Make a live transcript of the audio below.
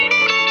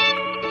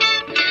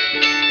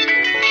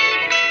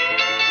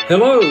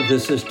Hello,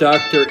 this is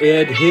Dr.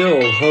 Ed Hill,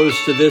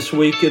 host of This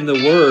Week in the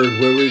Word,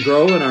 where we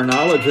grow in our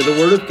knowledge of the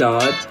Word of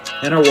God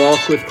and our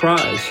walk with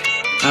Christ.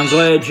 I'm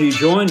glad you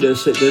joined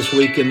us at This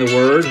Week in the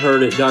Word,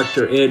 heard at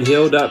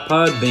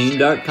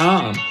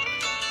dredhill.podbean.com.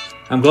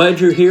 I'm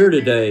glad you're here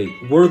today.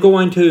 We're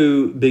going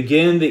to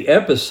begin the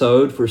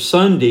episode for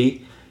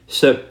Sunday,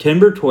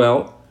 September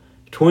 12th,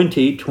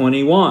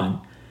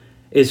 2021.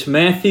 It's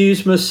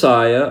Matthew's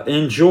Messiah,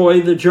 Enjoy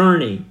the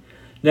Journey.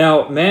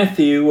 Now,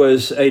 Matthew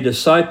was a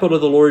disciple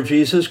of the Lord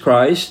Jesus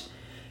Christ,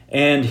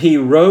 and he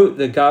wrote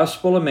the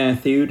Gospel of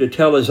Matthew to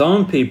tell his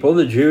own people,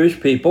 the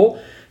Jewish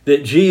people,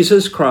 that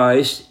Jesus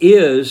Christ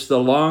is the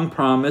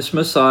long-promised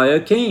Messiah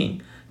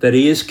King, that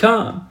he has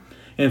come.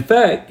 In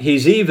fact,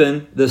 he's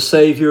even the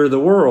Savior of the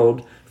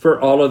world for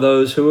all of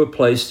those who have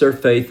placed their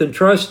faith and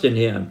trust in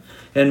him.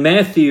 And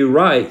Matthew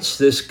writes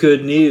this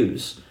good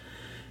news.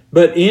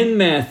 But in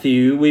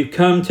Matthew, we've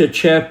come to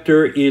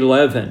chapter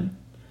 11.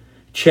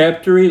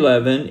 Chapter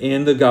 11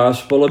 in the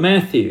Gospel of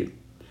Matthew.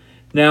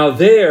 Now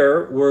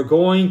there, we're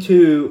going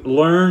to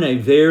learn a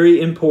very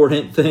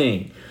important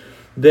thing,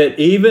 that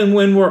even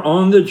when we're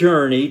on the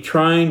journey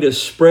trying to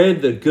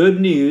spread the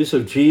good news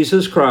of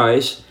Jesus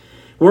Christ,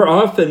 we're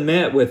often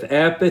met with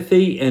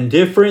apathy,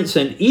 indifference,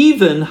 and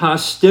even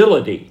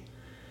hostility.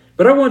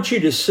 But I want you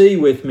to see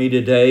with me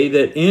today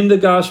that in the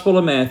Gospel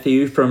of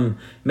Matthew, from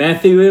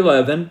Matthew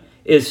 11,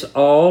 it's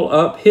all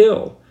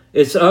uphill.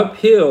 It's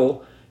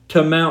uphill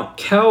to Mount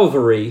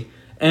Calvary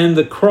and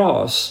the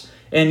cross,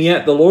 and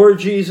yet the Lord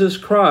Jesus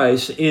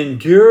Christ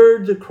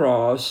endured the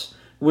cross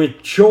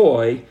with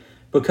joy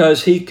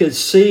because he could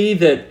see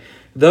that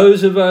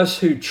those of us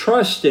who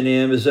trust in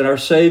him as our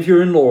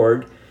Savior and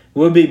Lord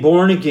will be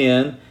born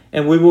again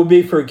and we will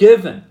be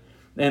forgiven.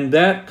 And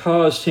that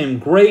caused him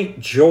great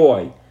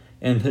joy,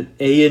 and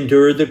he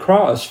endured the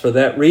cross for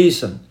that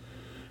reason.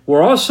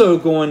 We're also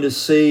going to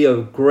see a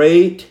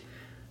great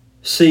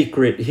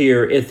secret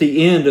here at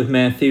the end of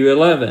Matthew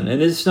 11.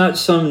 And it's not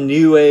some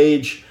new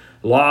age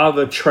law of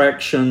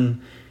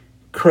attraction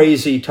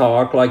crazy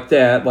talk like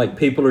that, like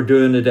people are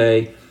doing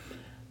today.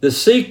 The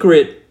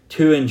secret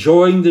to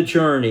enjoying the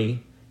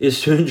journey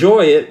is to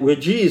enjoy it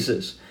with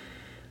Jesus.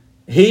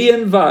 He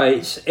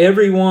invites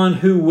everyone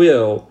who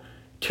will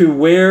to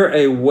wear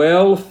a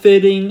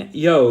well-fitting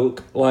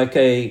yoke, like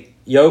a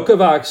yoke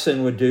of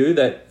oxen would do.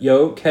 That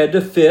yoke had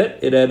to fit.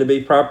 It had to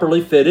be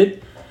properly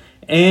fitted.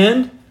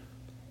 And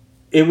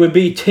it would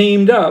be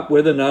teamed up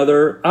with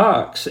another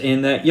ox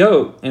in that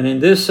yoke. And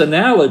in this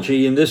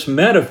analogy, in this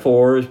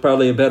metaphor is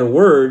probably a better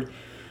word,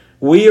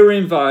 we are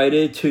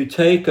invited to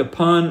take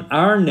upon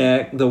our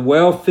neck the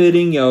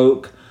well-fitting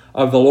yoke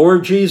of the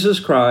Lord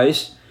Jesus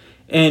Christ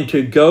and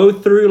to go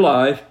through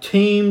life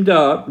teamed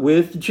up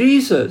with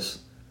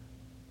Jesus.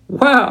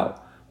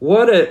 Wow,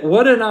 what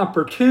an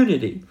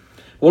opportunity.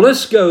 Well,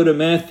 let's go to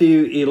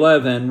Matthew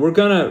 11. We're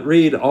going to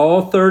read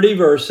all 30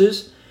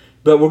 verses,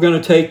 but we're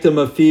going to take them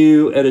a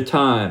few at a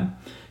time.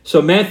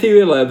 So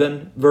Matthew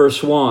 11,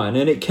 verse 1,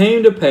 And it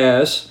came to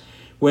pass,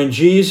 when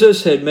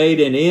Jesus had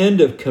made an end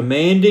of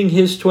commanding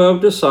his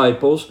 12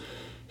 disciples,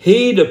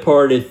 he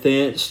departed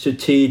thence to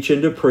teach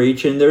and to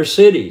preach in their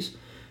cities.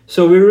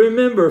 So we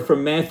remember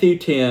from Matthew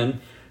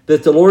 10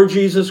 that the Lord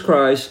Jesus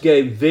Christ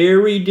gave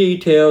very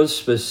detailed,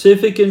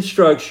 specific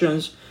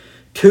instructions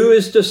to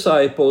his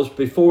disciples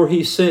before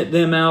he sent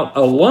them out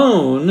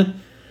alone.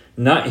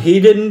 He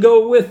didn't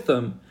go with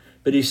them,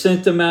 but he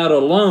sent them out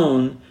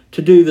alone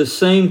to do the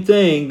same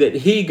thing that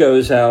he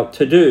goes out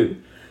to do.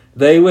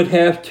 They would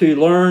have to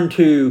learn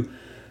to,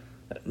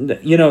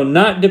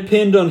 not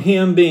depend on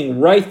him being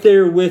right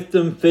there with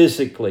them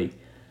physically.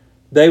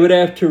 They would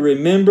have to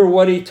remember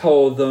what he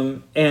told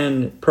them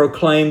and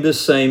proclaim the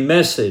same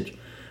message.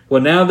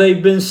 Well, now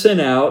they've been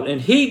sent out,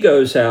 and he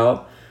goes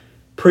out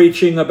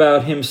preaching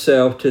about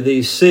himself to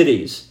these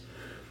cities.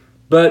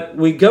 But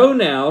we go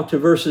now to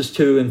verses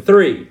 2 and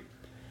 3.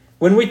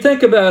 When we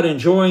think about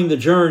enjoying the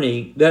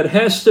journey, that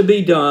has to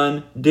be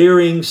done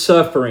during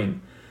suffering,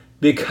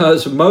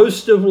 because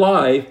most of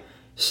life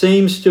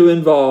seems to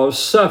involve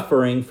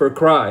suffering for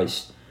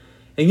Christ.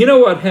 And you know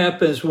what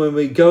happens when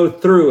we go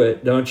through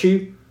it, don't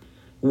you?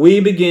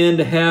 We begin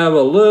to have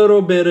a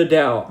little bit of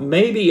doubt,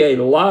 maybe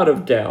a lot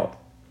of doubt.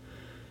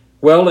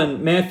 Well,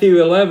 in Matthew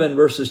 11,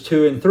 verses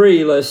 2 and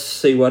 3, let's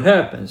see what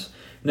happens.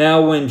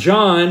 Now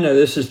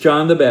this is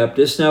John the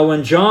Baptist, now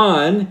when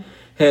John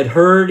had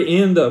heard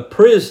in the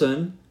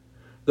prison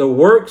the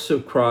works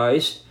of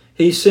Christ,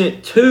 he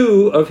sent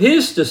 2 of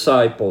his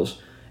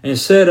disciples and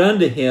said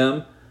unto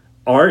him,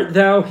 Art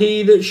thou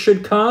he that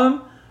should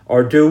come,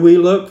 or do we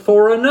look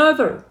for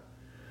another?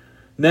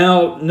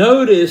 Now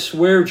notice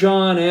where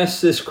John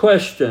asks this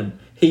question.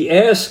 He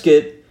asks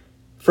it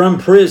from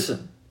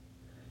prison.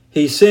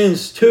 He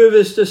sends 2 of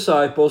his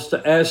disciples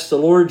to ask the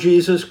Lord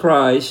Jesus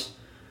Christ,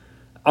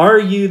 Are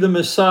you the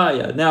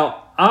Messiah?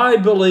 Now, I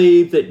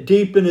believe that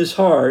deep in his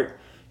heart,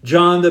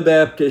 John the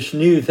Baptist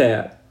knew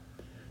that,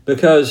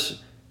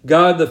 because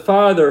God the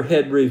Father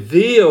had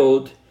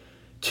revealed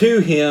to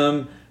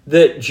him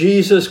that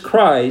Jesus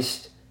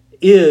Christ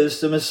is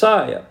the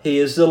Messiah. He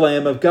is the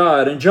Lamb of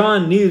God. And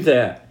John knew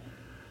that.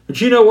 But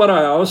you know what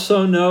I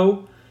also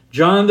know?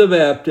 John the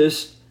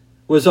Baptist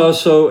was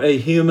also a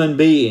human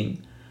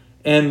being.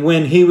 And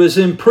when he was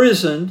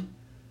imprisoned,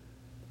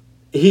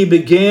 he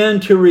began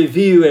to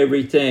review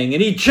everything.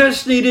 And he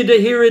just needed to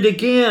hear it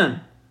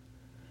again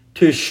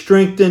to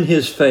strengthen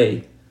his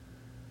faith.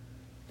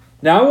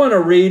 Now I want to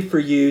read for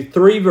you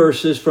 3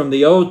 verses from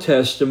the Old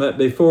Testament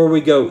before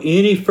we go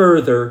any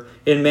further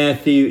in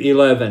Matthew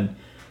 11.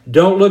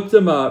 Don't look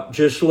them up,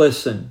 just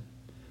listen.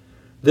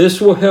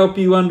 This will help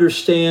you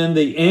understand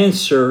the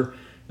answer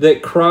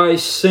that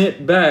Christ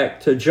sent back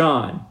to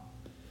John.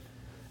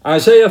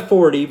 Isaiah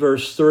 40,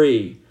 verse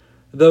 3.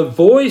 The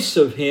voice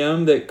of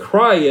him that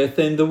crieth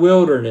in the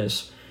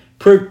wilderness,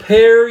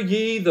 prepare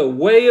ye the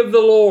way of the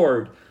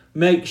Lord,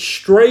 make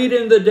straight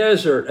in the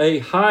desert a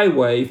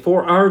highway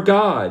for our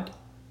God.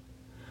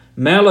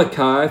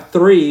 Malachi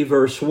 3,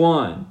 verse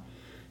 1.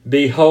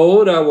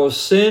 Behold, I will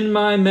send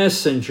my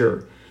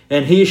messenger,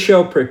 and he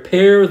shall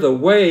prepare the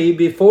way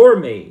before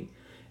me.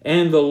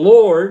 And the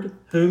Lord,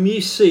 whom ye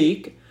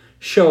seek,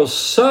 shall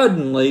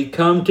suddenly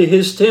come to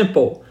his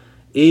temple,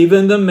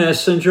 even the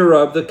messenger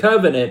of the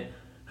covenant,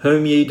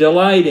 whom ye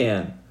delight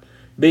in.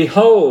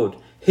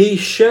 Behold, he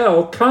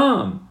shall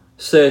come,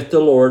 saith the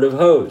Lord of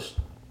hosts.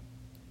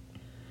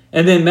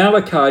 And then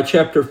Malachi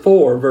chapter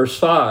 4, verse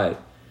 5.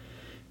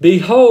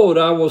 Behold,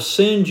 I will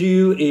send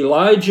you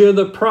Elijah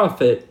the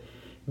prophet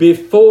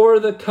before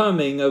the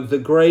coming of the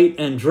great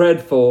and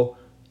dreadful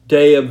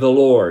day of the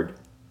Lord.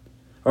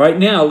 All right,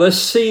 now let's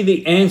see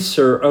the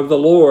answer of the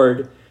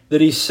Lord that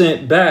he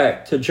sent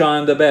back to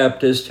John the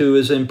Baptist, who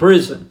is in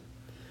prison.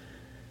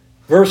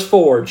 Verse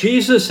 4,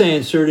 Jesus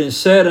answered and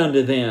said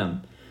unto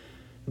them,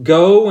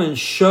 Go and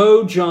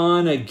show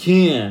John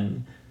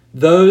again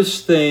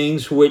those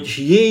things which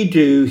ye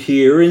do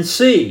hear and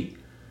see.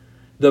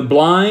 The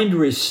blind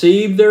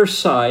receive their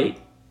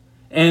sight,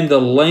 and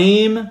the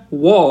lame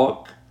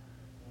walk.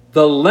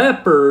 The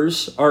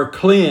lepers are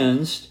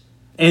cleansed,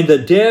 and the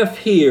deaf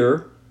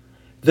hear.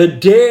 The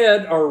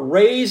dead are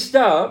raised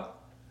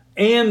up,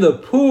 and the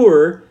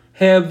poor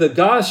have the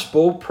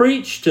gospel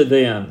preached to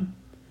them.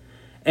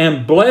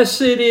 And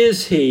blessed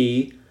is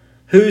he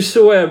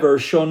whosoever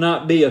shall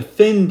not be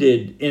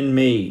offended in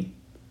me.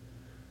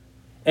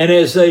 And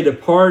as they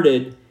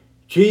departed,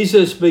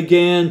 Jesus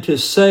began to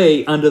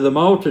say unto the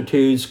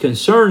multitudes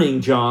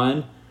concerning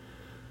John,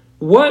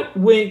 What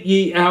went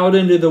ye out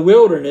into the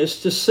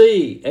wilderness to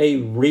see? A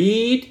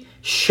reed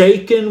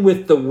shaken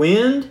with the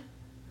wind?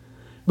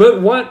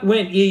 But what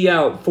went ye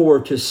out for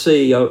to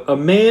see? A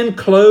man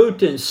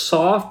clothed in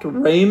soft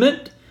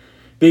raiment?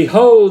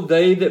 Behold,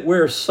 they that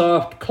wear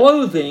soft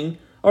clothing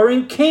are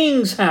in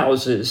kings'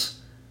 houses.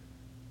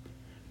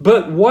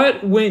 But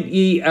what went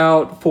ye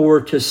out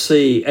for to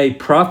see? A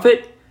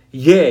prophet?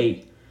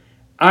 Yea,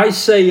 I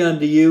say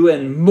unto you,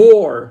 and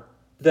more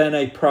than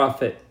a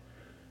prophet.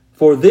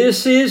 For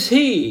this is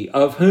he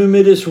of whom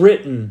it is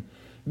written,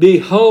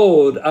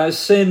 Behold, I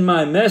send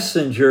my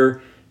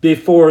messenger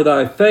before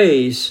thy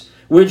face,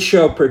 which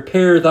shall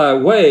prepare thy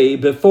way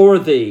before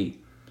thee.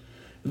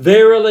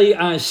 Verily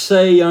I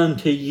say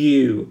unto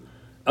you,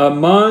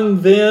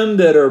 among them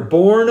that are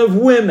born of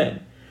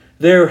women,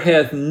 there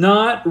hath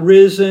not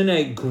risen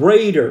a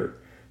greater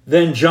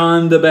than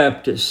John the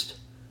Baptist.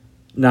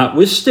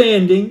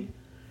 Notwithstanding,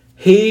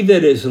 he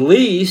that is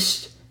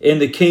least in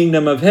the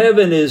kingdom of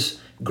heaven is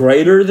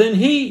greater than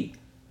he.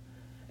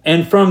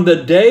 And from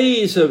the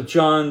days of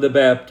John the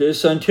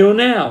Baptist until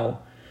now,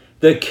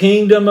 the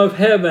kingdom of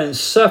heaven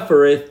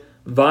suffereth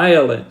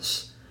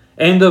violence,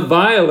 and the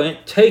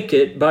violent take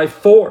it by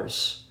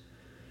force.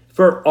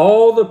 For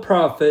all the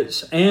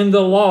prophets and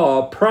the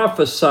law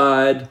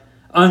prophesied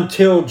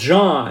until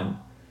John.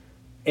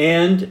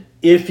 And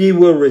if ye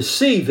will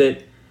receive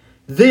it,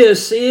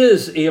 this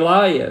is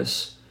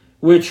Elias,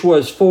 which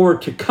was for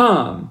to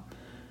come.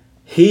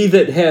 He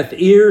that hath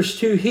ears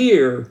to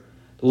hear,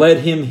 let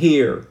him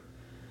hear.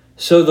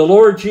 So the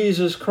Lord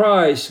Jesus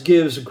Christ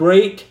gives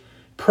great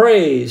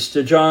praise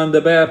to John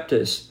the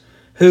Baptist,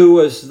 who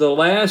was the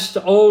last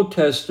Old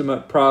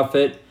Testament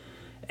prophet,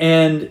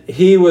 and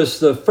he was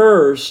the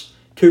first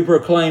to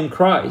proclaim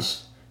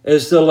Christ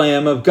as the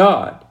Lamb of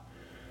God.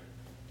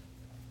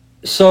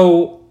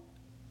 So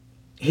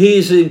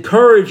he's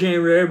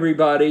encouraging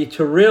everybody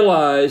to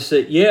realize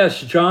that,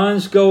 yes,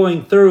 John's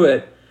going through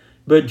it,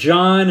 but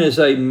John is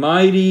a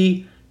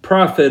mighty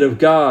prophet of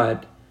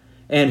God,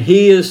 and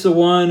he is the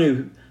one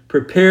who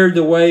prepared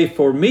the way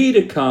for me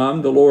to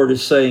come, the Lord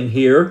is saying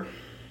here,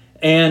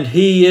 and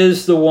he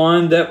is the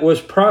one that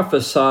was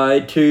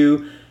prophesied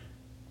to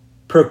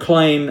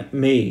proclaim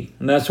me.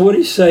 And that's what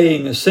he's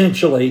saying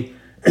essentially,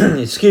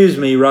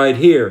 right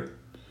here.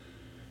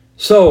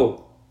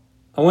 So,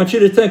 I want you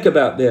to think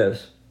about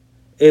this.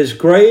 As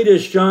great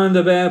as John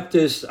the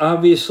Baptist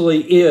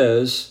obviously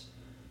is,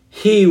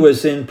 he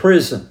was in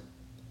prison.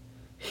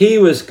 He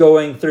was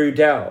going through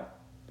doubt.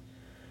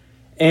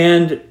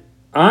 And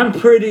I'm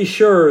pretty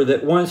sure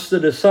that once the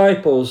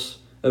disciples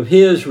of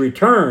his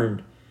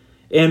returned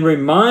and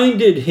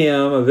reminded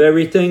him of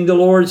everything the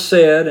Lord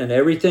said and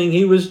everything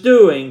he was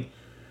doing,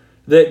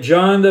 that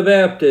John the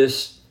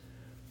Baptist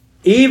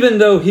even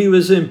though he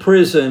was in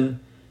prison,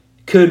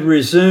 could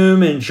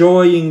resume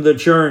enjoying the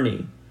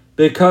journey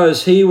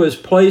because he was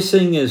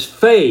placing his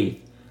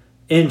faith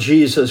in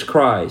Jesus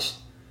Christ.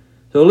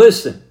 So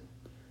listen,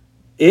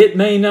 it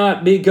may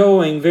not be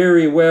going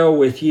very well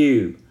with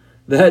you.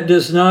 That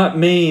does not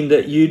mean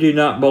that you do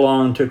not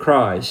belong to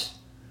Christ.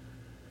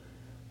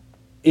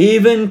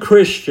 Even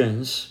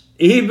Christians,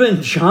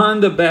 even John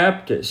the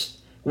Baptist,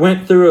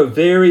 went through a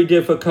very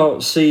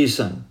difficult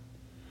season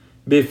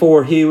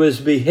before he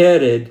was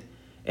beheaded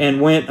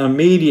and went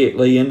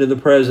immediately into the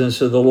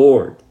presence of the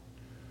Lord.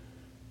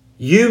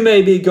 You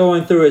may be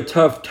going through a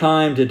tough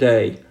time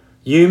today.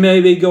 You may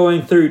be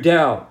going through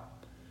doubt.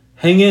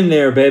 Hang in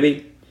there,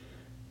 baby.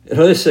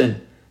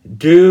 Listen,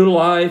 do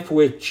life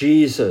with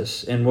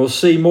Jesus, and we'll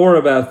see more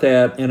about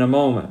that in a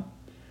moment.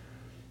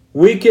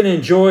 We can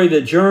enjoy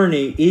the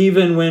journey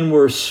even when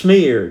we're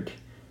smeared.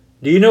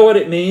 Do you know what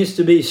it means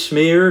to be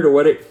smeared, or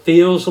what it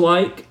feels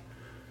like?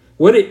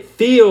 What it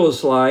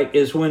feels like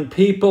is when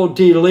people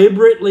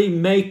deliberately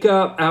make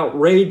up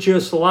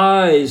outrageous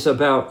lies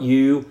about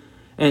you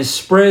and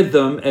spread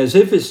them as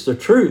if it's the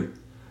truth.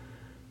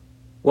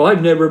 Well,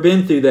 I've never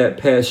been through that,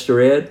 Pastor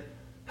Ed.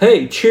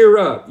 Hey, cheer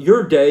up.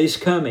 Your day's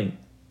coming.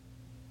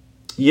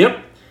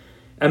 Yep.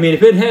 I mean,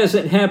 if it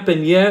hasn't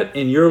happened yet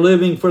and you're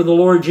living for the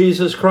Lord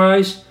Jesus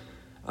Christ,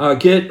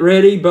 get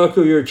ready,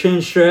 buckle your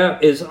chin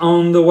strap. It's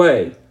on the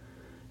way.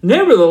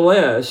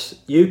 Nevertheless,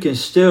 you can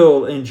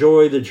still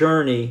enjoy the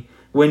journey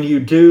when you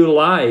do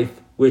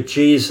life with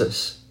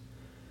Jesus.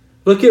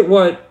 Look at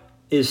what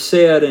is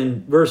said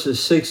in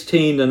verses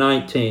 16 to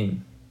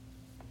 19.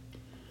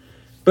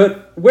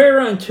 But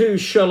whereunto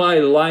shall I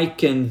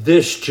liken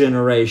this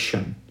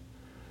generation?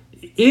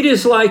 It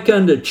is like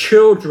unto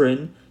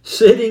children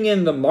sitting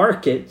in the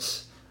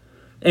markets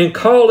and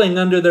calling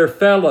unto their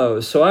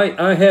fellows. So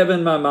I have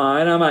in my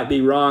mind, I might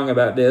be wrong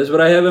about this,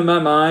 but I have in my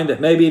mind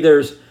that maybe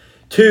there's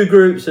two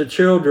groups of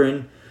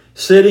children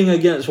sitting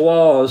against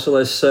walls,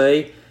 let's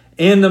say,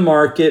 in the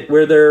market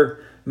where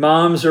their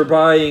moms are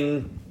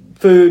buying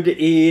food to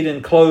eat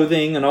and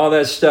clothing and all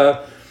that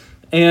stuff.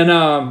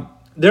 And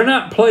they're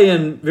not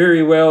playing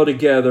very well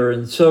together.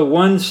 And so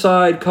one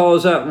side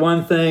calls out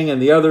one thing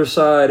and the other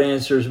side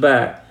answers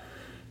back.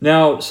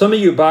 Now, some of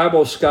you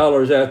Bible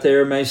scholars out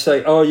there may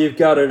say, oh, you've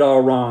got it all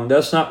wrong.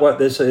 That's not what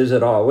this is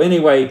at all.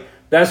 Anyway,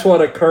 that's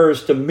what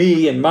occurs to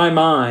me in my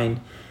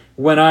mind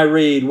when I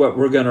read what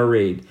we're going to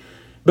read.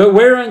 But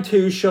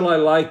whereunto shall I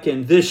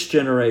liken this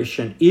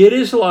generation? It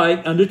is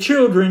like unto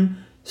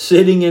children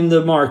sitting in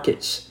the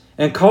markets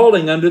and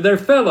calling unto their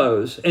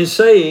fellows and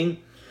saying,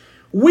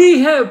 we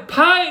have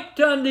piped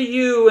unto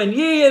you, and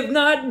ye have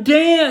not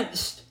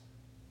danced.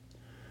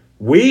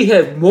 We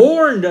have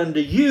mourned unto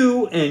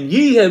you, and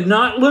ye have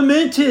not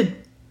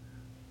lamented.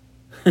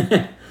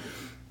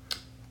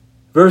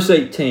 Verse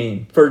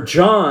 18, for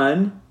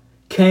John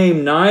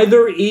came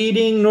neither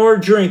eating nor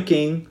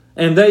drinking,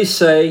 and they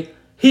say,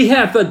 he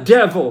hath a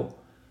devil.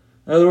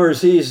 In other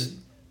words, he's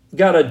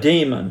got a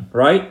demon,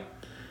 right?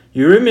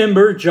 You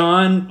remember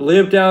John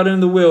lived out in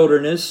the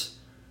wilderness,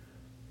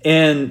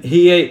 and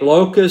he ate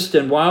locust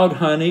and wild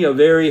honey, a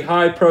very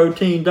high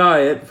protein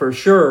diet for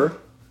sure,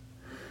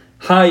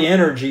 high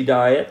energy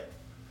diet,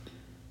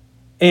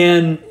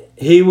 and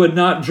he would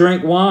not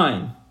drink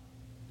wine.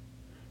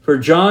 For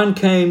John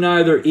came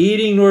neither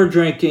eating nor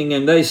drinking,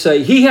 and they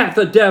say, he hath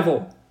a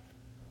devil.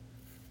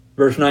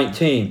 Verse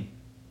 19,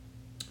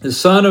 the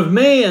Son of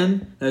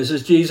Man, this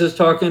is Jesus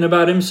talking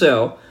about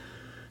himself,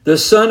 the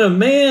Son of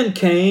Man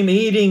came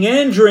eating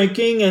and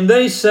drinking, and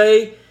they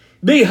say,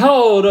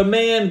 behold, a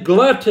man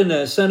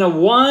gluttonous and a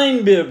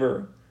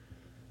winebibber,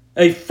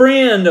 a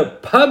friend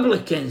of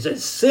publicans and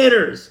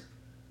sinners.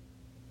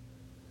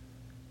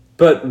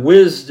 But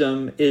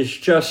wisdom is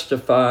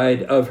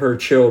justified of her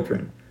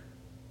children.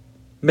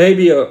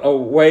 Maybe a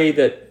way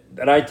that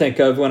I think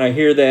of when I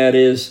hear that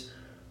is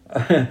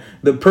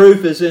the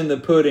proof is in the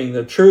pudding.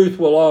 The truth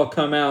will all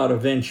come out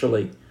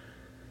eventually.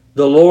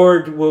 The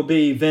Lord will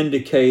be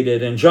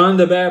vindicated, and John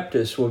the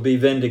Baptist will be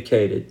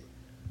vindicated.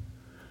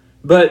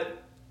 But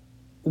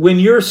when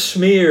you're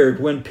smeared,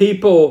 when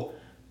people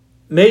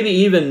maybe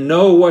even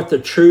know what the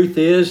truth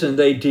is and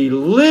they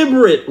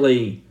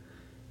deliberately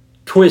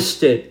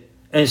twist it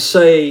and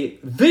say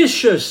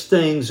vicious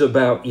things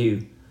about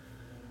you.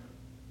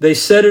 They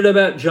said it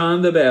about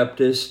John the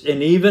Baptist,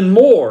 and even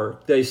more,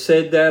 they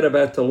said that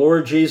about the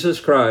Lord Jesus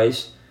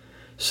Christ.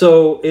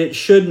 So it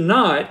should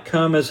not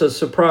come as a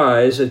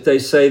surprise if they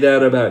say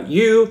that about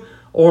you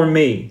or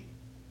me.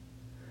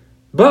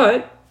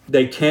 But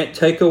they can't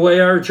take away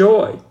our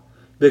joy.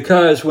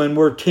 Because when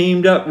we're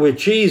teamed up with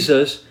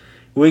Jesus,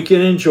 we can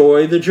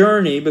enjoy the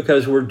journey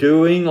because we're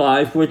doing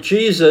life with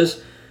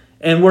Jesus.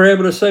 And we're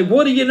able to say,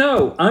 what do you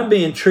know? I'm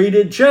being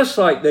treated just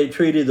like they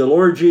treated the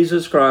Lord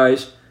Jesus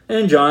Christ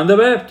and John the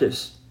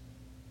Baptist.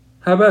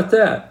 How about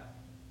that?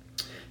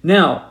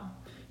 Now,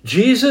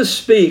 Jesus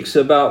speaks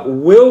about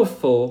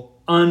willful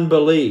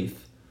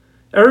unbelief.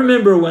 I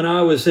remember when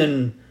I was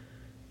in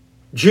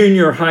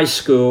junior high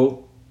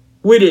school,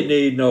 we didn't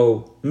need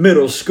no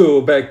middle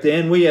school back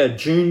then. We had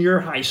junior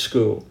high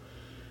school.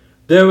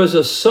 there was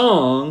a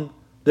song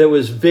that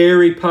was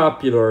very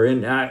popular,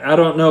 and I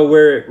don't know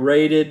where it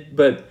rated,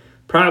 but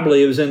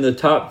probably it was in the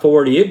top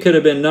 40. It could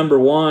have been number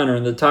 1 or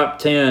in the top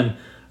 10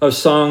 of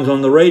songs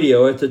on the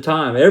radio at the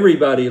time.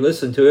 Everybody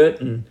listened to it,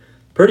 and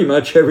pretty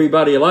much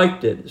everybody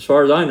liked it, as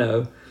far as I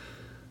know.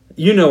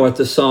 You know what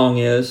the song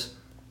is.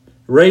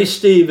 Ray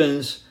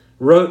Stevens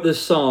wrote the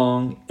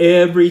song,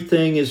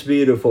 Everything is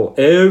Beautiful.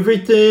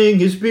 Everything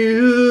is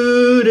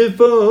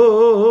beautiful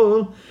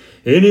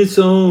in its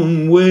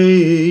own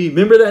way.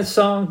 Remember that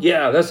song?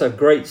 Yeah, that's a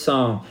great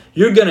song.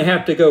 You're going to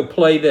have to go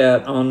play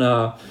that on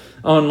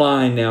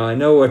online now. I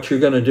know what you're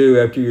going to do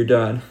after you're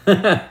done.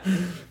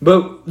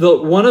 But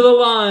one of the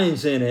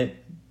lines in it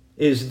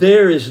is,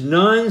 there is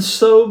none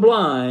so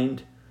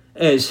blind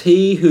as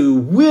he who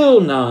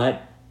will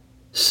not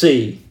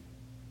see.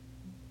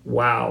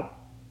 Wow,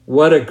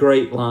 what a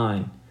great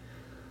line.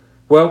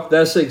 Well,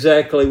 that's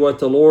exactly what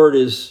the Lord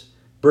is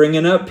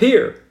bringing up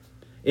here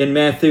in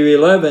Matthew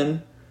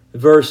 11,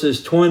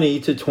 verses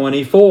 20 to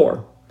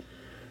 24.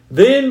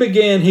 Then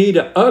began he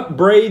to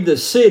upbraid the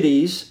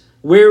cities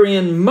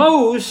wherein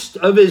most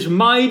of his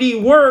mighty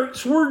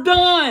works were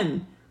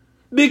done,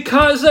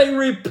 because they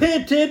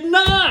repented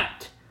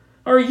not.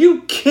 Are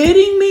you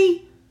kidding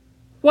me?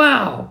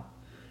 Wow.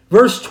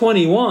 Verse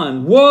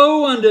 21,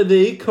 Woe unto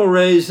thee,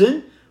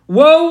 Chorazin!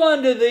 Woe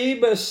unto thee,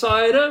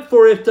 Bethsaida!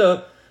 For if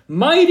the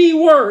mighty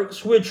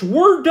works which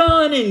were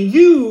done in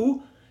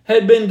you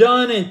had been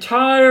done in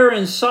Tyre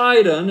and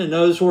Sidon, and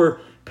those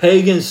were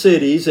pagan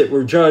cities that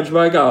were judged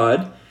by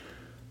God,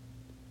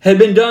 had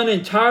been done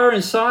in Tyre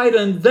and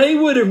Sidon, they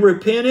would have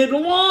repented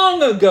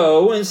long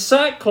ago in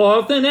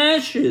sackcloth and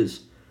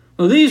ashes.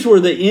 Well, these were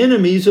the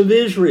enemies of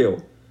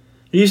Israel.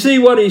 Do you see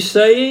what he's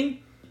saying?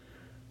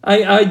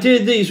 I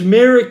did these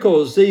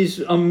miracles,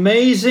 these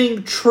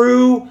amazing,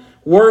 true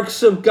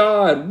works of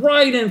God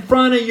right in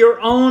front of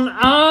your own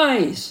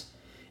eyes.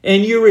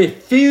 And you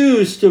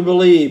refuse to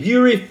believe.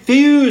 You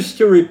refuse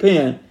to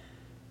repent.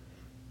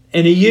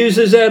 And he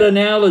uses that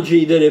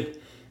analogy that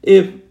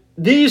if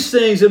these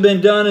things have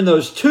been done in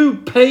those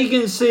 2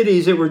 pagan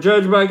cities that were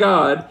judged by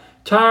God,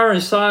 Tyre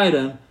and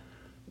Sidon,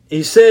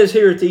 he says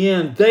here at the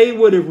end, they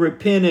would have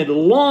repented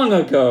long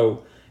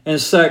ago in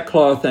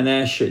sackcloth and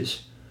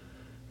ashes.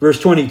 Verse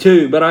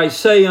 22, But I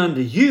say unto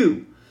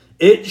you,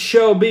 it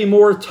shall be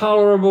more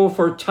tolerable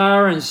for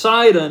Tyre and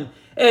Sidon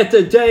at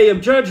the day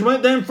of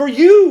judgment than for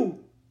you.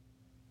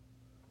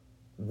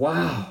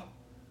 Wow.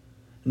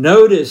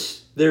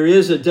 Notice there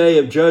is a day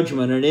of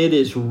judgment, and it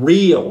is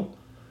real.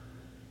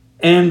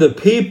 And the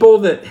people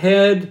that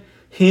had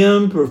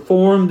him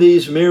perform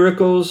these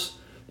miracles,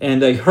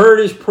 and they heard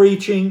his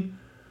preaching,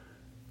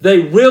 they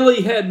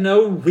really had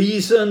no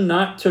reason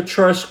not to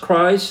trust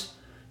Christ.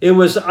 It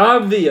was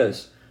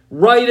obvious,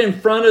 right in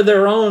front of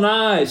their own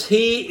eyes.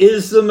 He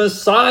is the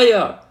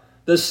Messiah,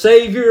 the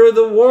Savior of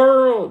the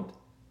world.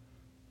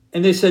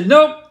 And they said,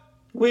 nope,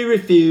 we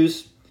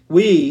refuse.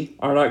 We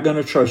are not going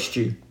to trust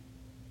you.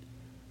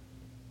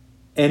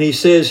 And he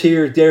says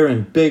here, they're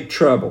in big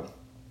trouble.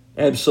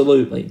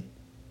 Absolutely.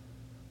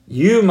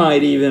 You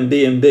might even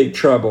be in big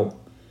trouble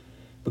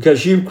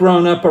because you've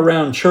grown up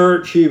around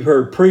church, you've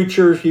heard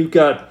preachers, you've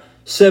got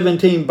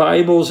 17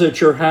 Bibles at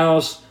your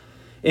house,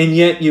 and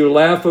yet you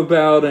laugh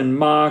about and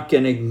mock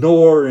and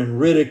ignore and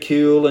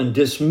ridicule and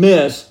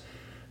dismiss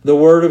the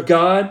Word of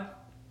God.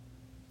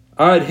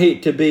 I'd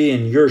hate to be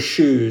in your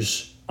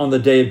shoes on the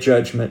day of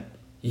judgment.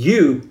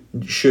 You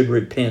should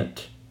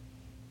repent.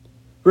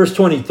 Verse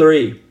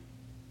 23.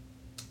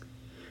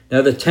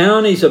 Now the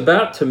town he's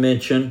about to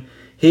mention,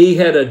 he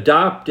had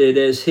adopted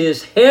as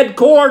his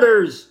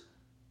headquarters.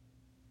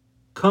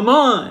 Come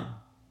on.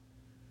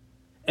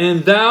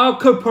 And thou,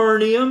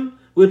 Capernaum,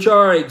 which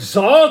are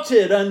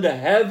exalted unto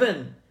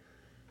heaven,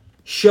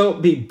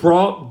 shalt be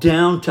brought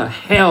down to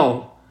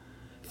hell.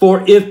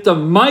 For if the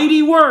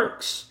mighty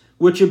works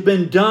which have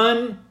been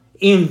done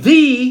in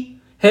thee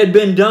had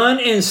been done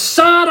in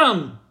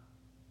Sodom,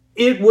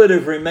 it would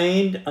have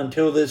remained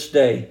until this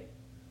day.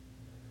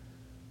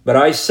 But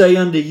I say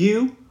unto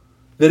you,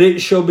 that it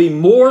shall be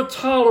more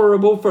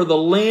tolerable for the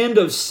land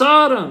of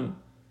Sodom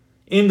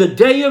in the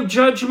day of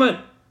judgment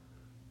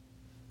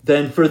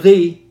than for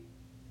thee.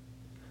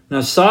 Now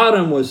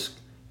Sodom was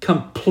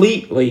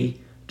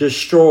completely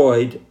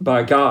destroyed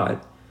by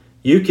God.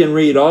 You can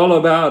read all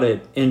about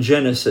it in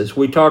Genesis.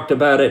 We talked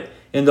about it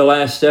in the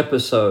last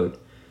episode.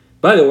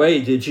 By the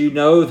way, did you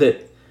know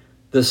that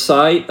the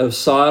site of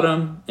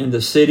Sodom and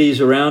the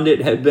cities around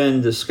it have been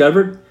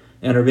discovered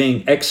and are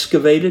being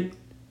excavated?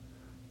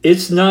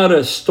 It's not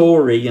a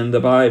story in the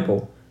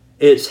Bible.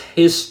 It's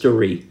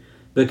history,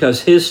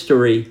 because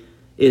history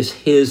is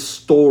his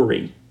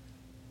story.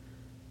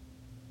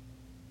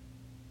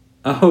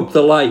 I hope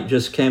the light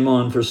just came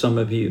on for some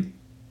of you.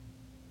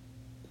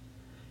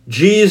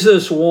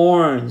 Jesus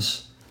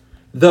warns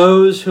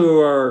those who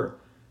are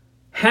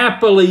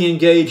happily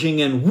engaging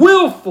in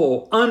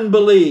willful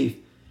unbelief,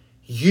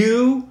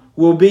 you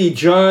will be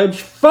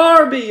judged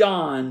far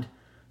beyond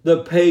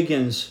the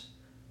pagans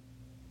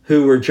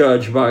who were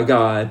judged by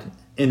God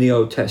in the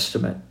Old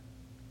Testament.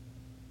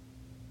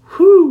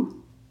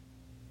 Whew!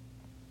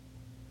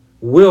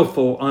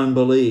 willful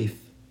unbelief.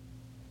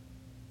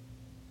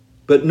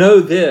 But know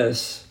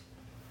this,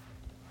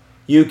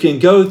 you can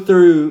go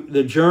through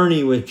the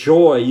journey with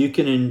joy. You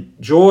can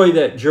enjoy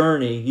that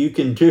journey. You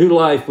can do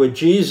life with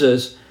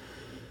Jesus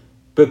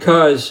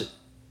because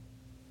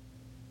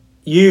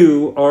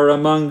you are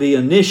among the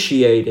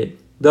initiated,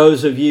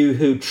 those of you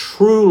who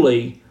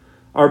truly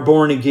are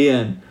born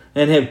again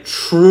and have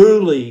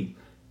truly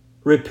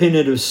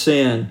repented of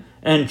sin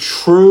and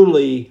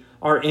truly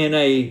are in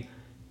a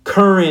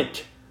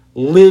current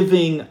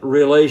living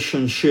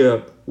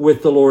relationship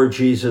with the Lord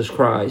Jesus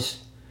Christ.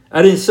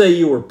 I didn't say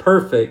you were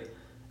perfect.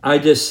 I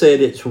just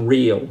said it's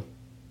real.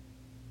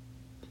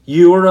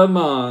 You are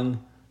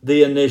among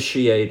the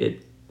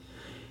initiated.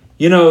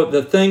 You know,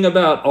 the thing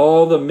about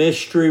all the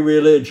mystery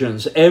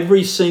religions,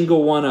 every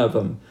single one of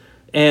them,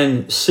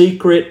 and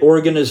secret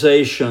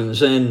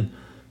organizations, and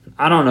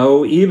I don't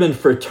know, even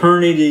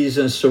fraternities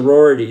and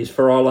sororities,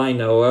 for all I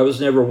know. I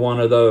was never one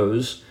of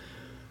those.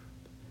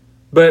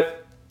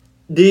 But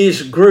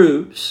these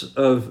groups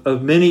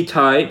of many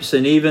types,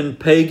 and even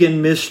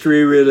pagan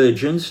mystery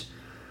religions,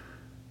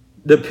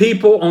 the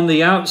people on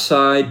the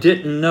outside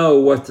didn't know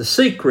what the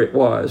secret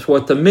was,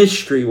 what the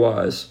mystery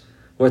was,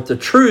 what the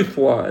truth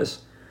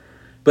was.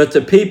 But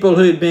the people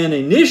who had been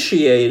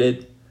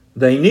initiated,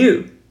 they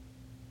knew.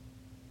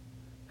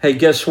 Hey,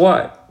 guess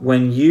what?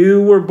 When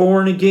you were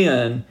born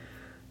again,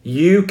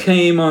 you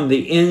came on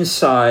the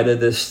inside of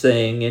this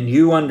thing and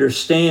you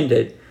understand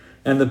it.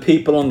 And the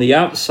people on the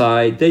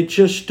outside, they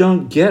just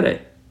don't get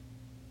it.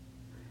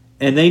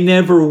 And they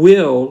never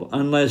will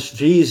unless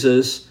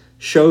Jesus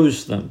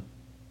shows them.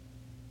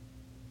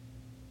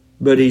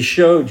 But he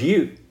showed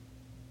you.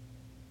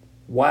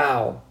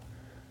 Wow.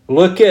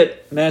 Look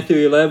at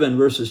Matthew 11,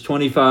 verses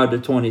 25 to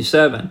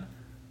 27.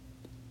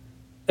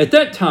 At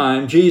that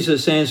time,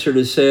 Jesus answered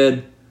and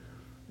said,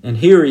 and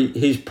here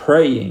he's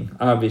praying,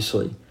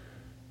 obviously,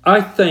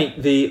 I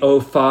thank thee, O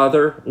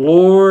Father,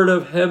 Lord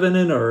of heaven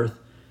and earth,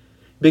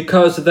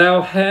 because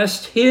thou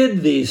hast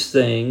hid these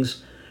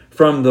things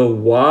from the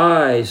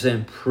wise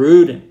and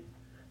prudent,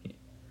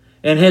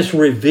 and hast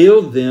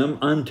revealed them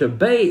unto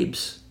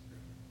babes.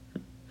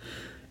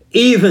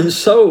 Even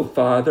so,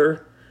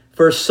 Father,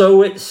 for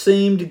so it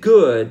seemed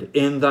good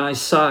in thy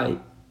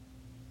sight.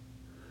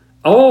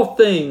 All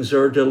things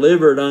are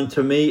delivered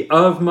unto me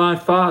of my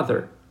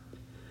Father,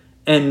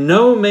 and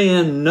no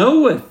man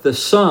knoweth the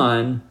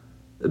Son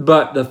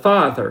but the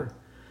Father,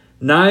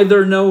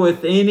 neither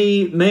knoweth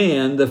any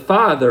man the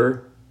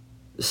Father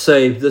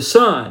save the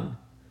Son,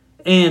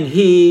 and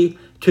he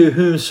to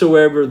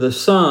whomsoever the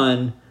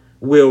Son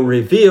will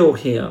reveal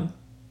him.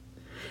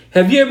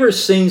 Have you ever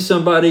seen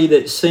somebody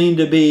that seemed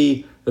to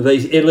be, at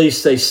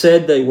least they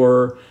said they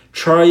were,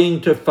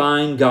 trying to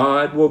find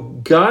God? Well,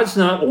 God's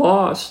not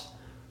lost.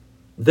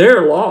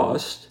 They're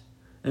lost,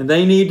 and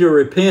they need to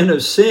repent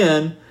of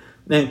sin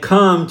and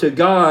come to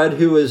God,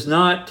 who is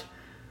not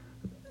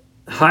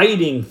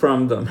hiding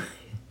from them.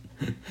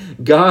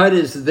 God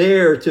is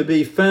there to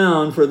be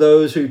found for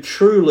those who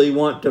truly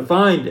want to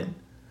find him.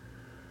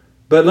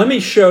 But let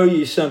me show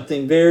you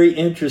something very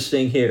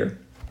interesting here.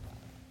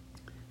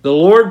 The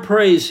Lord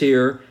prays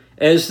here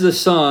as the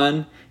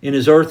Son in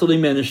his earthly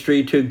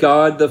ministry to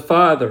God the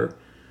Father.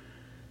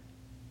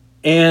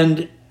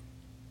 And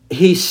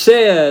he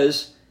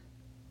says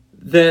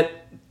that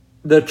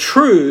the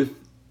truth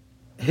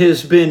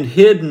has been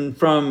hidden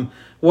from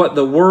what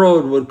the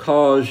world would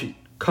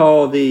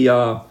call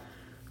the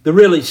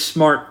really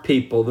smart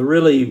people, the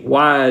really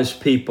wise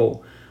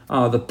people,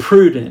 the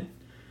prudent,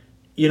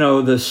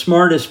 the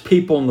smartest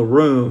people in the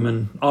room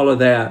and all of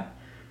that.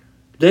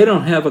 They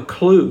don't have a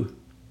clue.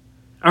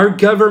 Our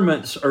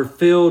governments are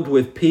filled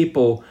with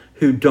people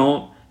who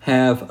don't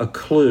have a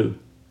clue.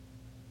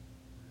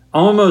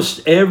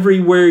 Almost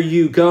everywhere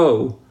you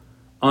go,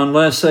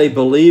 unless a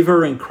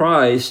believer in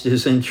Christ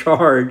is in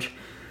charge,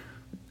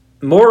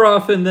 more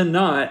often than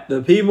not,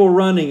 the people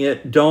running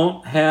it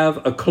don't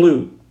have a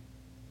clue.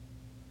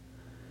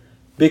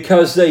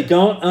 Because they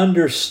don't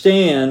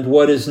understand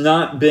what has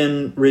not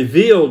been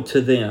revealed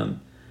to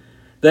them.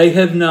 They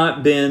have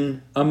not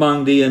been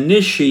among the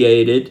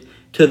initiated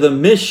to the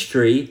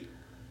mystery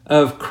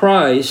of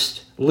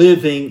Christ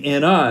living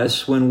in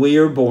us when we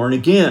are born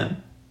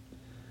again.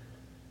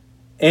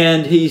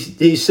 And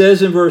he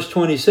says in verse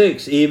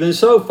 26, even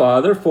so,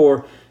 Father,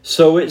 for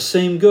so it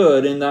seemed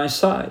good in thy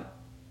sight.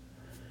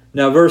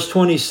 Now verse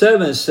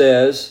 27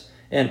 says,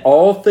 and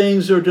all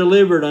things are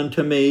delivered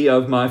unto me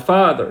of my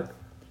Father,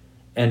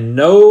 and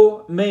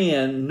no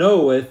man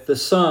knoweth the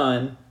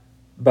Son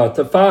but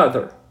the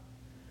Father.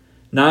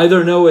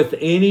 Neither knoweth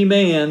any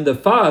man the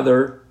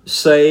Father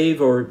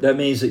save, or that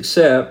means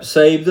except,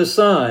 save the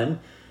Son,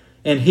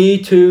 and he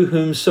to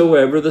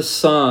whomsoever the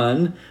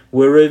Son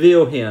will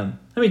reveal him.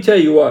 Let me tell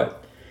you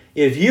what,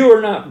 if you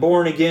are not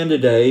born again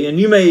today, and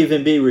you may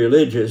even be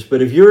religious,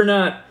 but if you're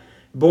not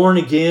born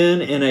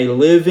again in a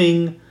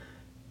living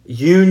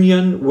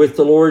union with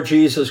the Lord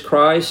Jesus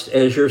Christ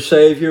as your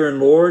Savior and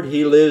Lord,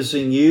 he lives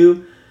in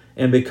you,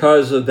 and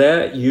because of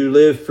that, you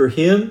live for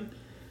him,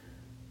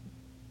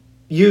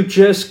 you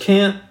just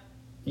can't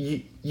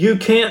you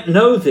can't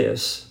know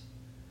this.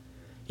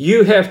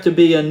 You have to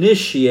be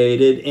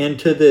initiated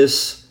into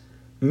this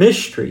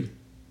mystery.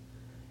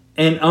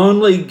 And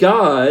only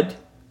God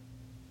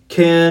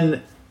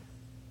can,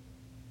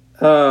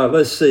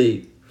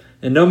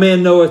 and no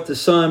man knoweth the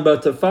Son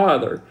but the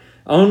Father.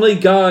 Only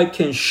God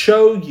can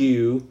show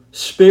you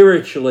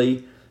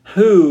spiritually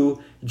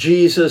who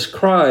Jesus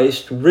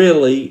Christ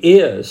really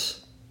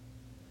is.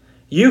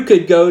 You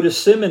could go to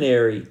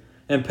seminary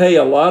and pay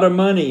a lot of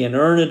money and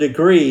earn a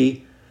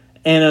degree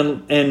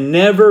and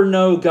never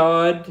know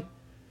God,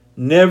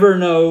 never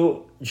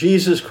know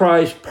Jesus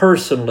Christ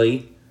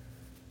personally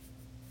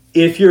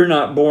if you're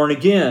not born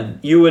again.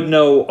 You would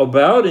know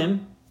about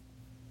Him.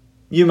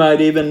 You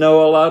might even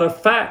know a lot of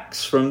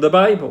facts from the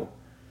Bible.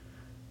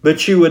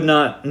 But you would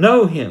not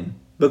know Him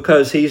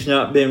because He's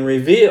not been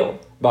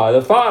revealed by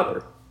the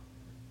Father.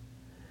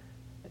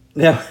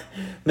 Now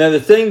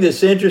the thing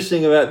that's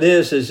interesting about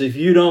this is if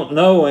you don't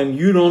know Him,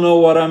 you don't know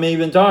what I'm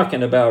even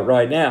talking about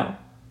right now.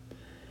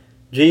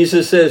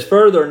 Jesus says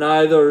further,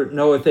 neither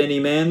knoweth any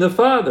man the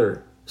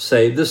Father,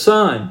 save the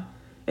Son,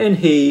 and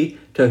He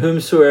to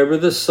whomsoever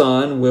the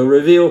Son will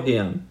reveal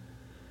Him.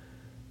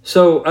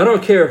 So I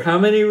don't care how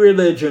many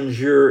religions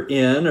you're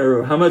in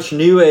or how much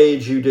New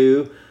Age you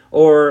do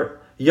or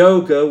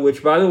yoga,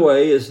 which by the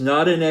way is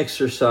not an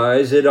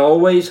exercise. It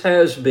always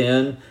has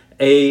been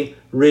a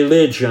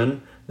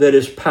religion that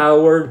is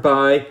powered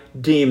by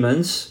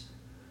demons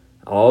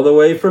all the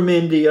way from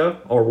India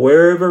or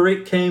wherever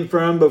it came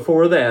from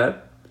before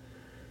that.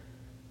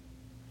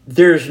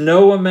 There's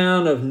no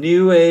amount of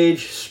New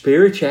Age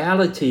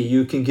spirituality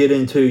you can get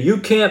into. You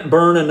can't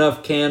burn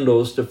enough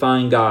candles to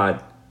find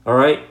God, all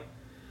right?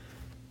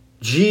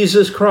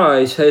 Jesus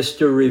Christ has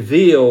to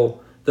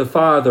reveal the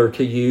Father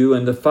to you,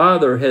 and the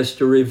Father has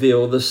to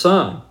reveal the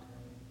Son,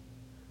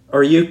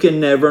 or you can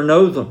never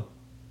know them.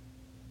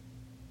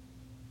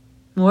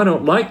 Well, I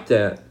don't like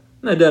that.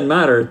 It doesn't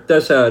matter.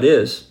 That's how it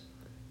is.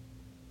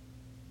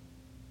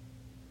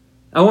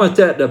 I want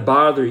that to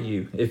bother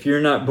you if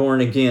you're not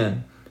born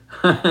again.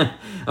 I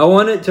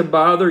want it to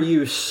bother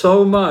you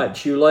so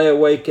much you lay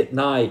awake at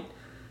night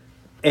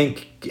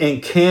and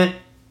can't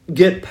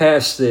get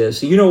past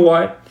this. You know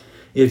what?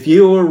 If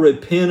you will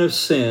repent of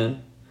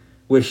sin,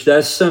 which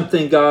that's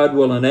something God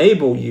will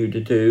enable you to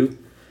do,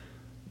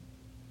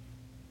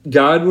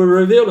 God will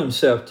reveal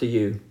Himself to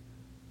you.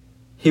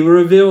 He will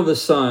reveal the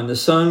Son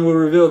will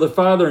reveal the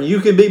Father, and you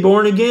can be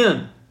born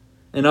again.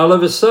 And all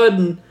of a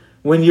sudden,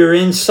 when you're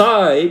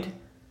inside,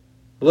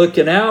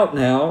 looking out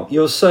now,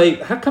 you'll say,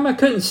 how come I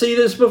couldn't see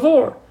this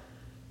before?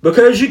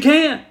 Because you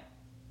can't.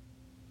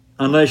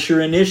 Unless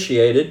you're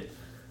initiated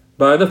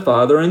by the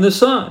Father and the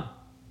Son.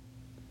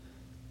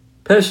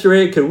 Pastor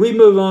Ed, could we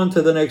move on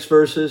to the next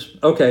verses?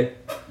 Okay.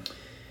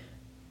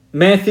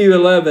 Matthew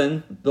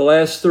 11, the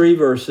last 3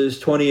 verses,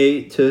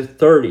 28 to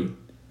 30.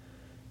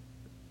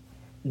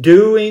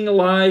 Doing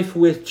life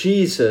with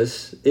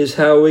Jesus is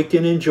how we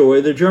can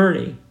enjoy the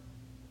journey.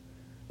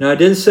 Now, I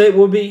didn't say it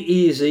will be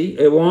easy.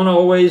 It won't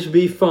always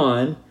be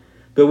fun.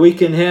 But we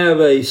can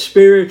have a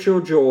spiritual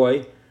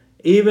joy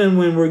even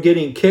when we're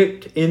getting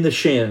kicked in the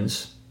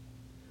shins.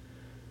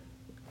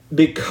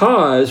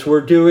 Because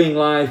we're doing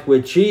life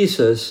with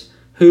Jesus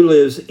who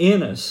lives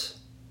in us.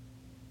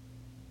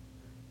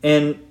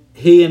 And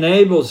He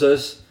enables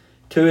us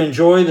to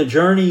enjoy the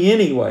journey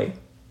anyway.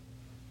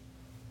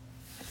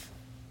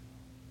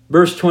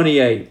 Verse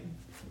 28.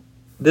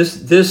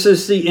 This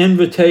is the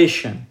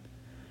invitation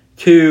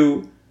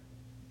to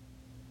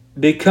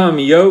become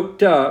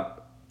yoked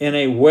up in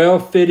a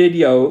well-fitted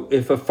yoke.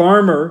 If a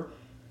farmer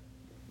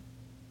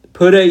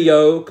put a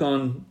yoke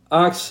on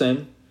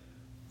oxen,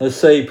 let's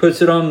say he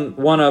puts it on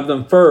one of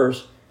them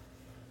first,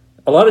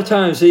 a lot of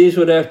times these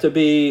would have to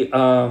be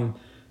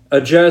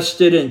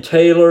adjusted and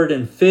tailored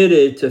and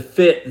fitted to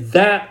fit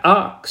that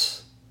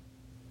ox,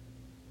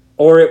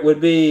 or it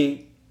would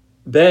be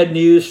bad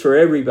news for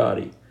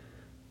everybody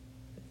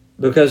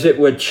because it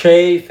would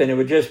chafe and it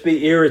would just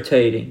be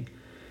irritating.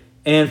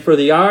 And for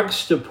the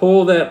ox to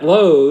pull that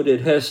load,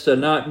 it has to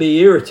not be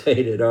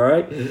irritated, all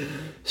right?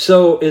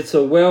 So it's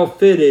a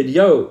well-fitted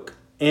yoke.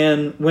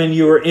 And when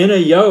you are in a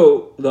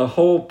yoke, the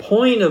whole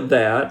point of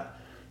that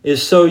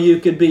is so you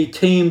could be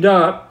teamed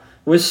up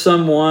with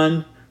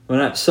someone, well,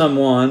 not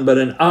someone, but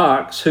an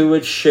ox who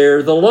would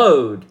share the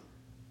load.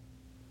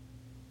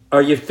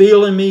 Are you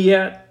feeling me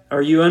yet?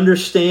 Are you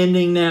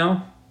understanding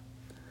now?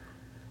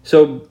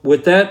 So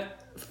with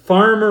that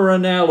farmer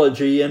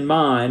analogy in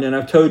mind, and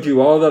I've told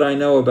you all that I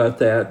know about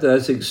that,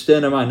 that's the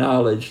extent of my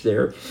knowledge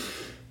there.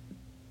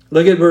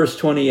 Look at verse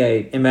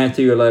 28 in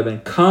Matthew 11.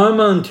 Come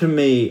unto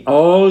me,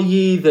 all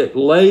ye that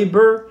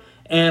labor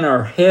and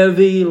are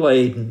heavy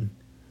laden,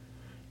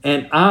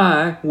 and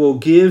I will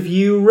give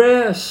you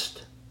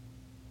rest.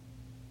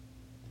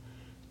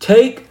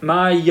 Take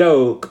my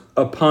yoke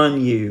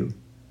upon you,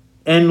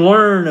 and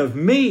learn of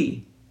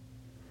me,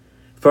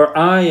 for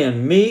I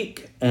am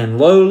meek and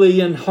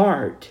lowly in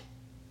heart,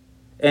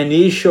 and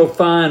ye shall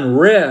find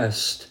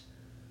rest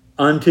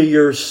unto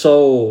your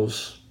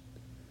souls.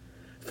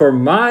 For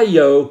my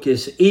yoke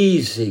is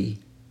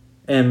easy,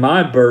 and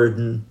my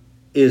burden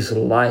is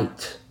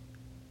light.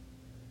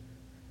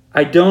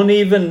 I don't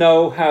even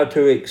know how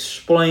to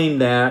explain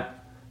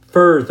that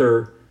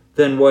further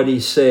than what he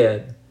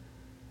said.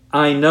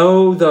 I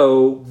know,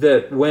 though,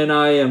 that when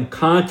I am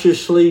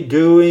consciously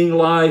doing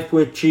life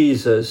with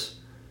Jesus,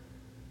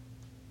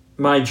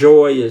 my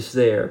joy is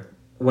there.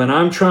 When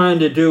I'm trying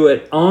to do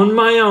it on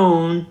my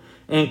own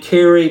and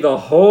carry the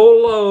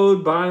whole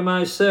load by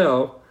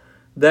myself,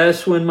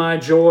 that's when my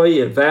joy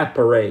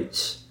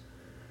evaporates.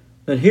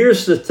 But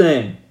here's the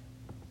thing.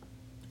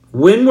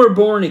 When we're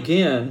born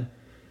again,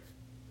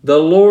 the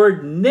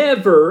Lord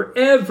never,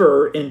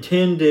 ever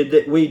intended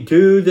that we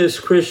do this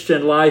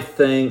Christian life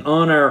thing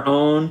on our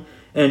own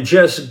and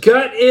just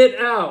gut it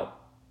out.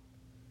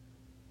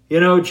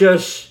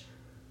 Just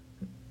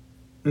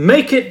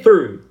make it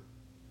through.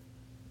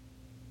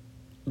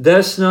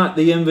 That's not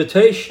the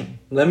invitation.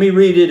 Let me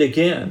read it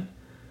again.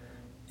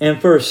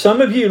 And for some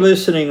of you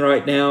listening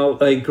right now,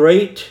 a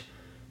great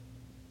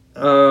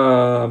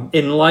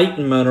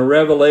enlightenment or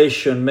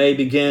revelation may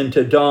begin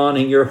to dawn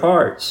in your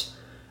hearts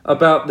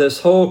about this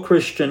whole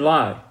Christian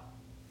life.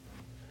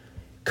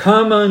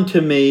 Come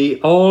unto me,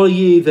 all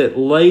ye that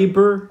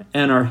labor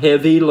and are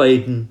heavy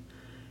laden,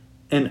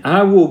 and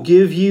I will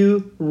give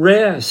you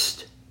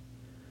rest.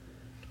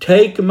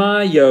 Take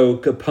my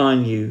yoke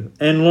upon you,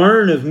 and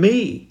learn of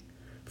me,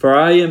 for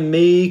I am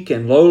meek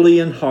and lowly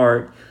in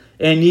heart,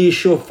 and ye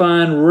shall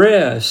find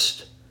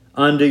rest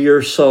unto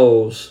your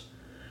souls.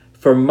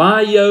 For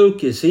my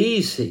yoke is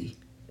easy,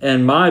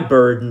 and my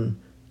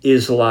burden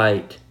is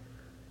light.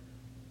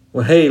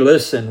 Well, hey,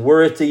 listen,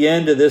 we're at the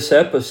end of this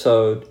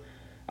episode.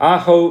 I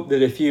hope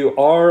that if you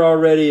are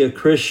already a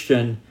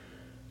Christian,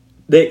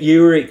 that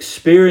you're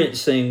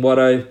experiencing what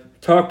I've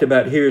talked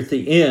about here at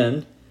the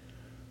end.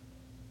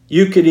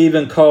 You could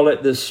even call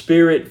it the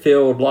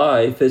Spirit-filled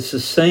life. It's the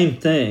same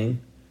thing.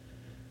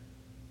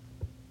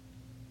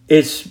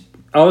 It's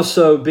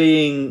also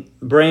being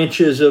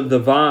branches of the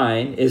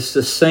vine. It's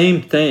the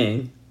same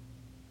thing.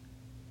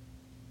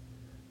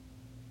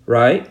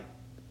 Right?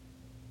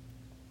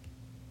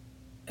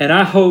 And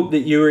I hope that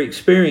you are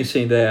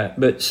experiencing that.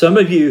 But some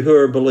of you who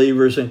are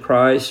believers in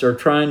Christ are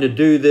trying to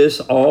do this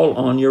all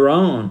on your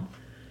own.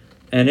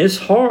 And it's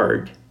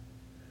hard.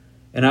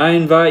 And I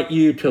invite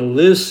you to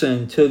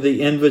listen to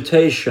the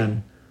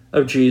invitation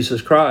of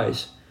Jesus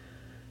Christ.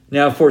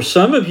 Now, for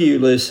some of you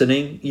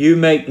listening, you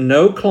make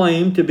no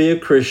claim to be a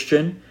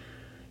Christian.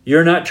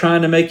 You're not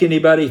trying to make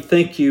anybody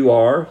think you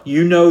are.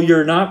 You know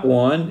you're not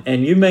one,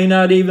 and you may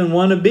not even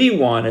want to be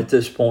one at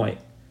this point.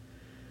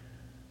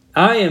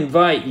 I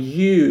invite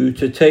you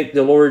to take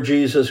the Lord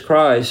Jesus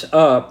Christ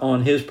up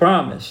on His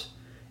promise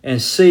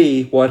and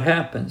see what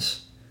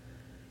happens.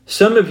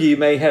 Some of you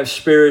may have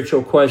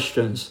spiritual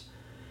questions,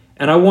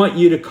 and I want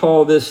you to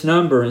call this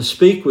number and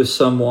speak with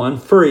someone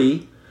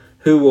free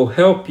who will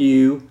help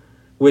you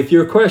with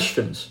your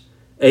questions.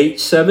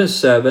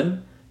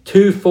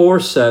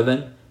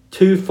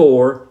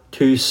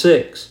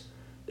 877-247-2426.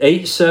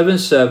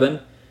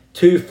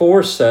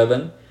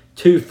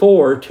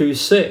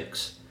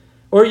 877-247-2426.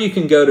 Or you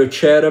can go to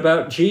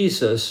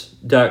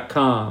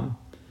chataboutjesus.com.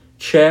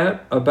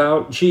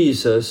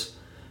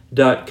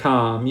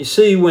 Chataboutjesus.com. You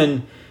see,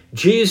 when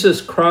Jesus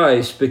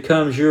Christ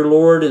becomes your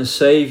Lord and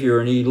Savior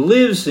and He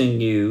lives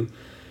in you,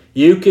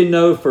 you can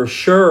know for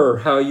sure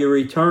how your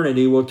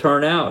eternity will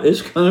turn out.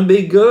 It's going to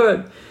be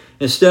good.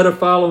 Instead of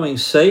following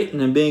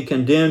Satan and being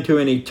condemned to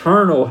an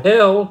eternal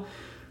hell,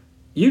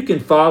 you can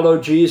follow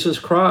Jesus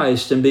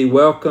Christ and be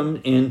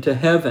welcomed into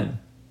heaven.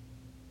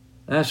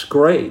 That's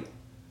great.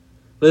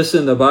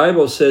 Listen, the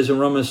Bible says in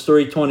Romans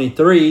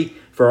 3:23,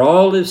 for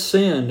all have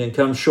sinned and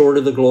come short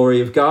of the glory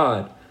of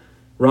God.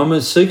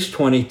 Romans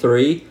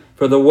 6:23,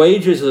 for the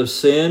wages of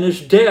sin is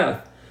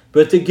death,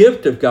 but the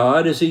gift of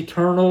God is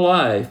eternal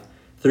life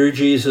through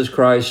Jesus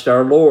Christ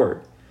our Lord.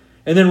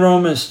 And then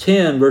Romans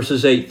 10,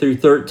 verses 8 through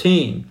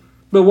 13.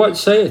 But what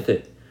saith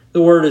it?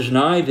 The word is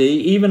nigh thee,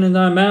 even in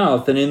thy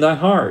mouth and in thy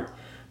heart.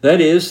 That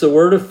is the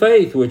word of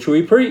faith which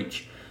we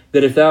preach,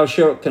 that if thou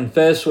shalt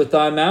confess with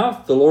thy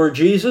mouth the Lord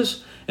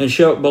Jesus, and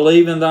shalt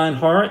believe in thine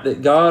heart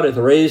that God hath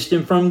raised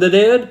him from the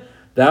dead,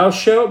 thou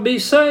shalt be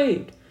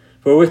saved.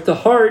 For with the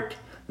heart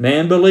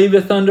man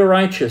believeth unto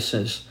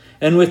righteousness,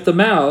 and with the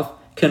mouth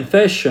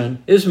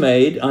confession is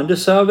made unto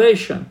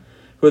salvation.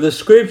 For the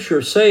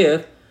Scripture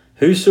saith,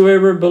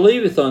 whosoever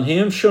believeth on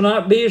him shall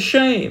not be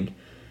ashamed.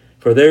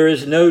 For there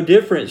is no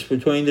difference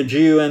between the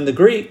Jew and the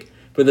Greek,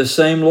 for the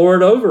same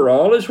Lord over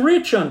all is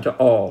rich unto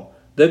all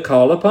that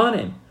call upon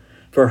him.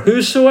 For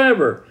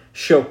whosoever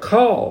shall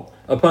call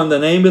upon the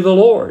name of the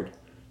Lord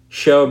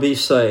shall be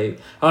saved.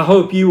 I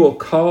hope you will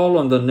call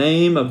on the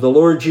name of the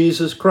Lord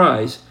Jesus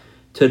Christ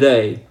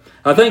today.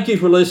 I thank you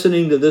for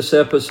listening to this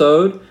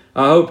episode.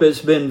 I hope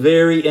it's been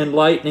very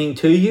enlightening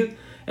to you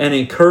and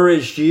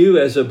encouraged you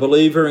as a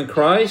believer in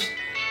Christ.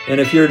 And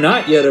if you're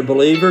not yet a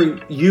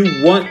believer,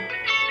 you want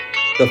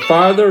the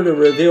Father to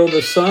reveal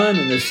the Son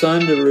and the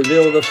Son to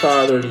reveal the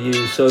Father to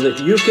you so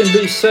that you can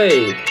be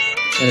saved.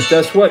 And if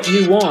that's what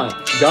you want,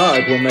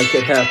 God will make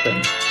it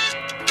happen.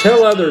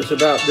 Tell others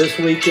about This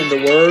Week in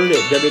the Word at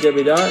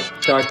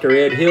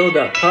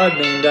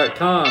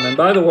www.dredhill.podbean.com. And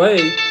by the way,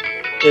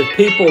 if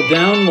people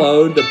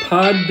download the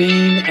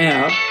Podbean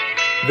app,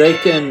 they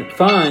can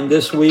find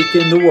This Week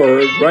in the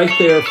Word right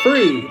there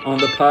free on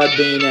the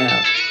Podbean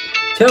app.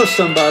 Tell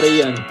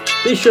somebody and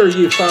be sure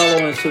you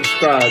follow and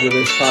subscribe to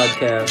this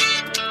podcast.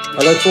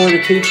 I look forward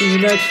to teaching you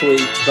next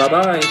week.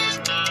 Bye-bye.